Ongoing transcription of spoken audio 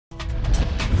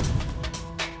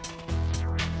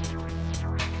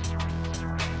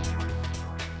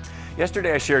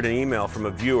Yesterday I shared an email from a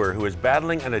viewer who is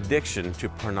battling an addiction to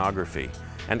pornography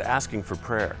and asking for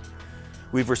prayer.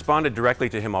 We've responded directly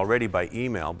to him already by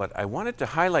email, but I wanted to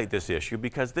highlight this issue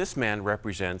because this man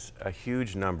represents a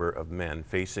huge number of men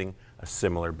facing a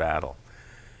similar battle.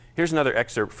 Here's another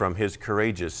excerpt from his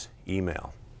courageous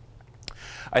email.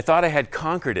 I thought I had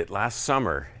conquered it last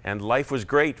summer and life was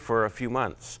great for a few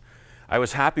months. I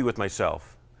was happy with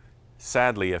myself.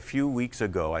 Sadly, a few weeks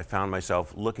ago, I found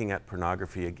myself looking at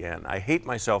pornography again. I hate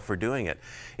myself for doing it.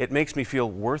 It makes me feel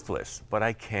worthless, but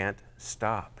I can't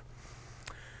stop.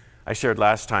 I shared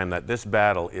last time that this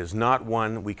battle is not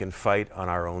one we can fight on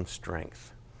our own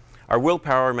strength. Our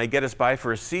willpower may get us by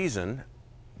for a season,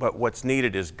 but what's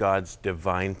needed is God's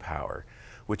divine power,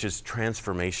 which is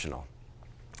transformational.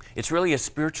 It's really a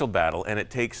spiritual battle, and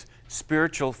it takes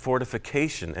spiritual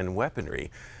fortification and weaponry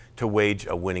to wage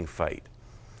a winning fight.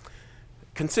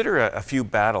 Consider a few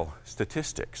battle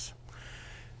statistics.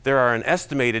 There are an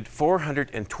estimated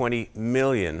 420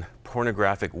 million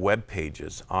pornographic web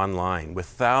pages online, with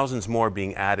thousands more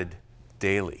being added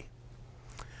daily.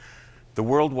 The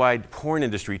worldwide porn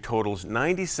industry totals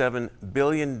 $97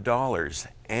 billion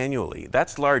annually.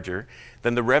 That's larger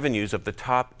than the revenues of the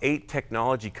top 8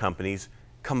 technology companies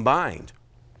combined.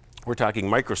 We're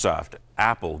talking Microsoft,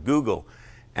 Apple, Google,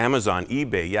 Amazon,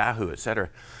 eBay, Yahoo, etc.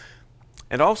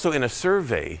 And also in a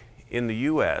survey in the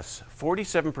US,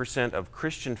 47% of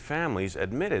Christian families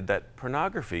admitted that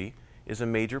pornography is a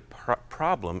major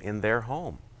problem in their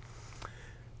home.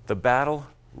 The battle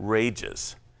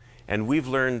rages, and we've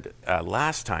learned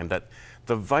last time that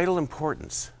the vital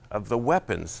importance of the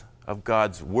weapons of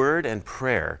God's word and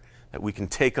prayer that we can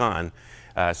take on,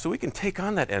 so we can take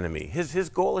on that enemy. His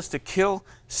goal is to kill,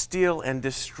 steal, and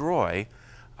destroy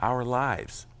our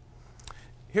lives.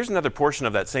 Here's another portion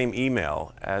of that same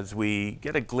email as we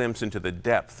get a glimpse into the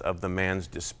depth of the man's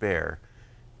despair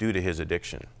due to his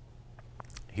addiction.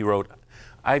 He wrote,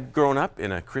 I've grown up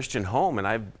in a Christian home and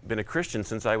I've been a Christian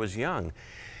since I was young.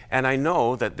 And I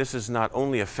know that this is not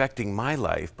only affecting my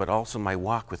life, but also my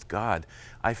walk with God.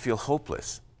 I feel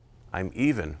hopeless. I'm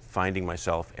even finding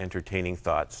myself entertaining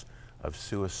thoughts of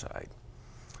suicide.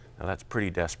 Now that's pretty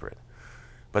desperate.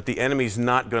 But the enemy's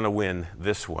not going to win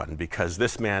this one because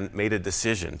this man made a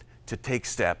decision to take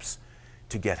steps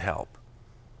to get help.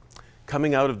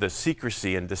 Coming out of the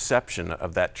secrecy and deception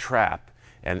of that trap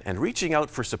and reaching out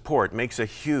for support makes a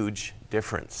huge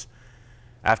difference.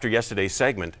 After yesterday's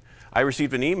segment, I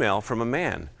received an email from a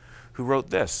man who wrote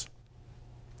this.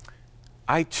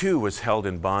 I too was held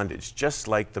in bondage, just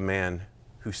like the man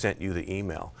who sent you the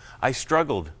email. I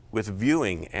struggled with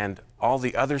viewing and all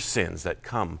the other sins that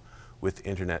come with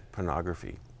internet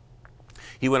pornography.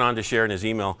 He went on to share in his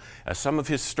email some of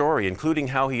his story, including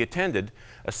how he attended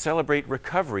a Celebrate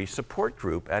Recovery support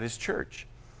group at his church.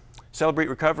 Celebrate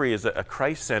Recovery is a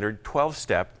Christ-centered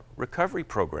 12-step recovery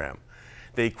program.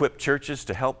 They equip churches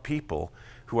to help people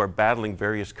who are battling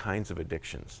various kinds of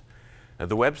addictions. Now,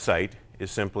 the website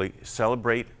is simply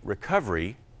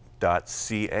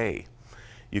celebraterecovery.ca.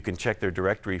 You can check their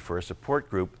directory for a support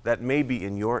group that may be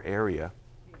in your area,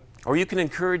 or you can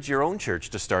encourage your own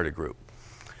church to start a group.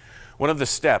 One of the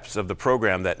steps of the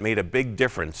program that made a big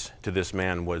difference to this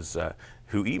man was,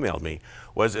 who emailed me,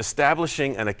 was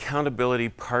establishing an accountability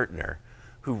partner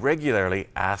who regularly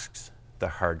asks the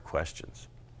hard questions.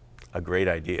 A great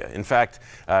idea. In fact,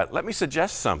 let me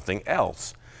suggest something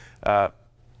else. A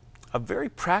very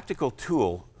practical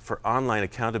tool for online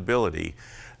accountability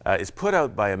is put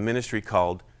out by a ministry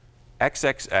called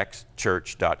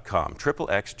xxxchurch.com,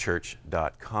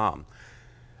 xxxchurch.com.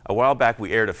 A while back,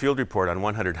 we aired a field report on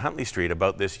 100 Huntley Street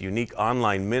about this unique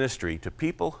online ministry to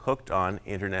people hooked on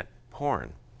internet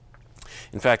porn.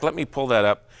 In fact, let me pull that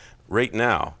up right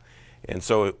now. And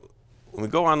so when we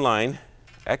go online,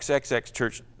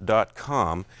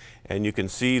 xxxchurch.com, and you can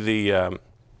see their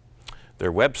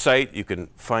website. You can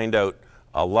find out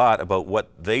a lot about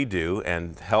what they do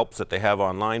and helps that they have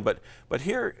online. But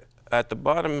here at the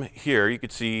bottom here, you can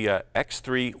see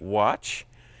X3 Watch.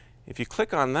 If you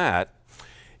click on that,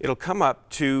 it'll come up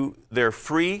to their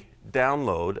free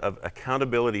download of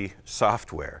accountability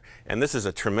software. And this is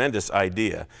a tremendous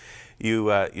idea.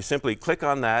 You simply click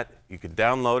on that. You can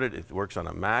download it. It works on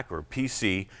a Mac or a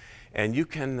PC. And you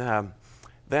can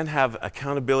then have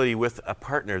accountability with a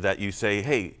partner that you say,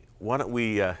 hey, why don't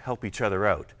we help each other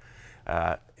out?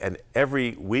 And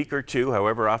every week or two,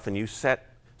 however often you set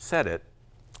it,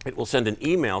 it will send an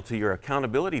email to your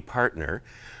accountability partner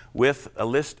with a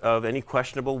list of any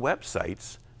questionable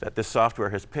websites that this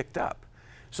software has picked up,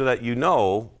 so that you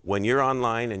know when you're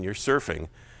online and you're surfing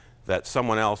that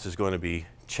someone else is going to be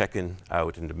checking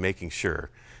out and making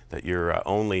sure that you're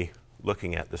only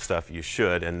looking at the stuff you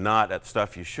should and not at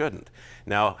stuff you shouldn't.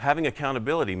 Now, having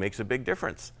accountability makes a big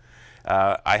difference.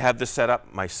 I have this set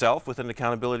up myself with an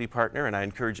accountability partner, and I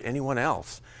encourage anyone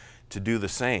else to do the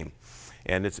same.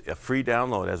 And it's a free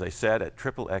download, as I said, at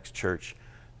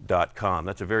xxchurch.com.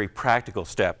 That's a very practical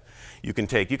step you can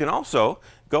take. You can also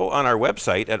go on our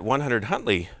website at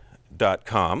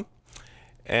 100huntley.com,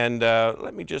 and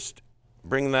let me just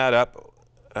bring that up.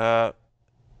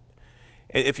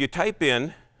 If you type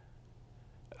in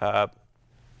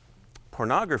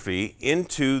pornography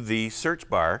into the search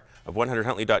bar of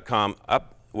 100huntley.com,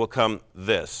 up will come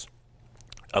this,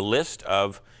 a list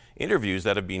of interviews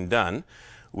that have been done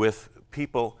with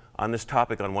people on this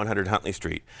topic on 100 Huntley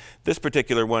Street. This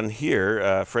particular one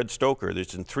here, Fred Stoker,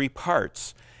 there's in 3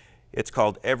 parts. It's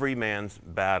called Every Man's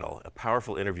Battle, a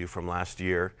powerful interview from last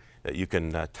year that you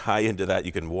can tie into that.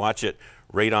 You can watch it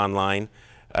right online.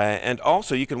 And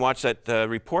also you can watch that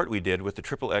report we did with the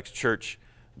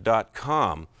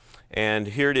xxchurch.com. And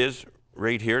here it is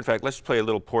right here. In fact, let's play a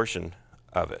little portion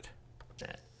of it.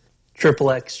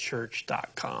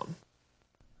 xxchurch.com.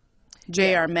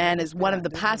 J.R. Mann is one of the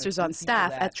pastors on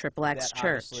staff at XXX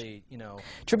Church. You know,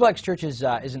 XXX Church is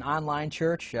an online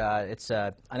church. It's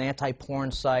an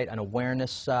anti-porn site, an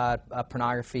awareness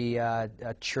pornography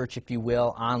church, if you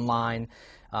will, online.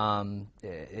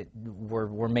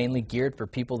 We're mainly geared for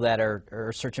people that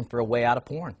are searching for a way out of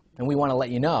porn. And we want to let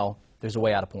you know there's a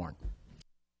way out of porn.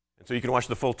 And so you can watch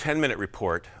the full 10-minute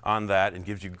report on that, and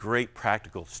gives you great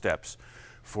practical steps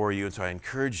for you. And so I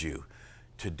encourage you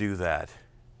to do that.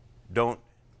 Don't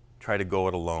try to go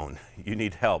it alone. You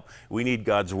need help. We need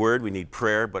God's Word, we need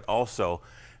prayer, but also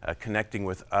connecting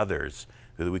with others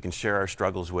that we can share our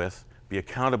struggles with, be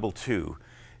accountable to.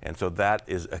 And so that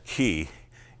is a key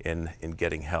in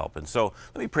getting help. And so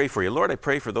let me pray for you. Lord, I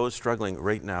pray for those struggling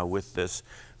right now with this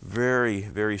very,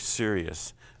 very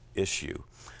serious issue.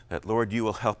 That, Lord, you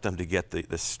will help them to get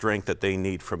the strength that they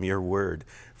need from your word,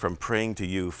 from praying to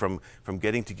you, from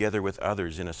getting together with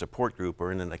others in a support group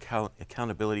or in an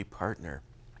accountability partner.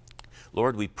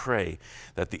 Lord, we pray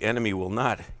that the enemy will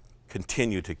not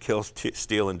continue to kill,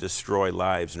 steal, and destroy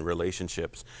lives and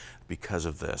relationships because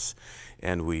of this.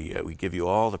 And we give you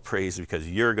all the praise because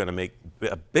you're going to make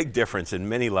a big difference in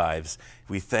many lives.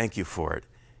 We thank you for it.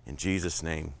 In Jesus'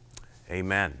 name,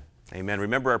 amen. Amen.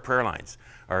 Remember, our prayer lines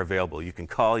are available. You can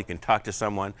call, you can talk to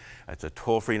someone. It's a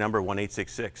toll-free number,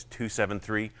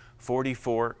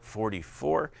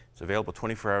 1-866-273-4444. It's available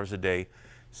 24 hours a day,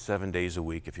 7 days a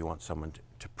week if you want someone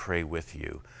to pray with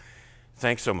you.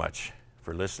 Thanks so much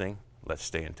for listening. Let's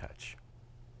stay in touch.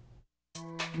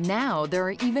 Now there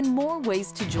are even more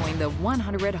ways to join the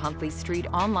 100 Huntley Street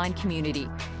online community.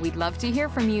 We'd love to hear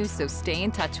from you, so stay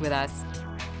in touch with us.